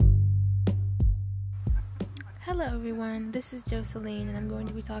Hello everyone, this is Jocelyn and I'm going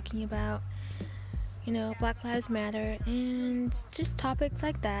to be talking about, Black Lives Matter and just topics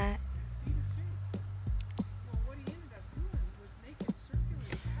like that.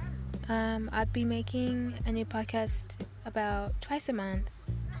 I'd be making a new podcast about twice a month.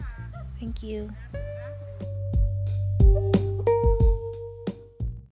 Thank you.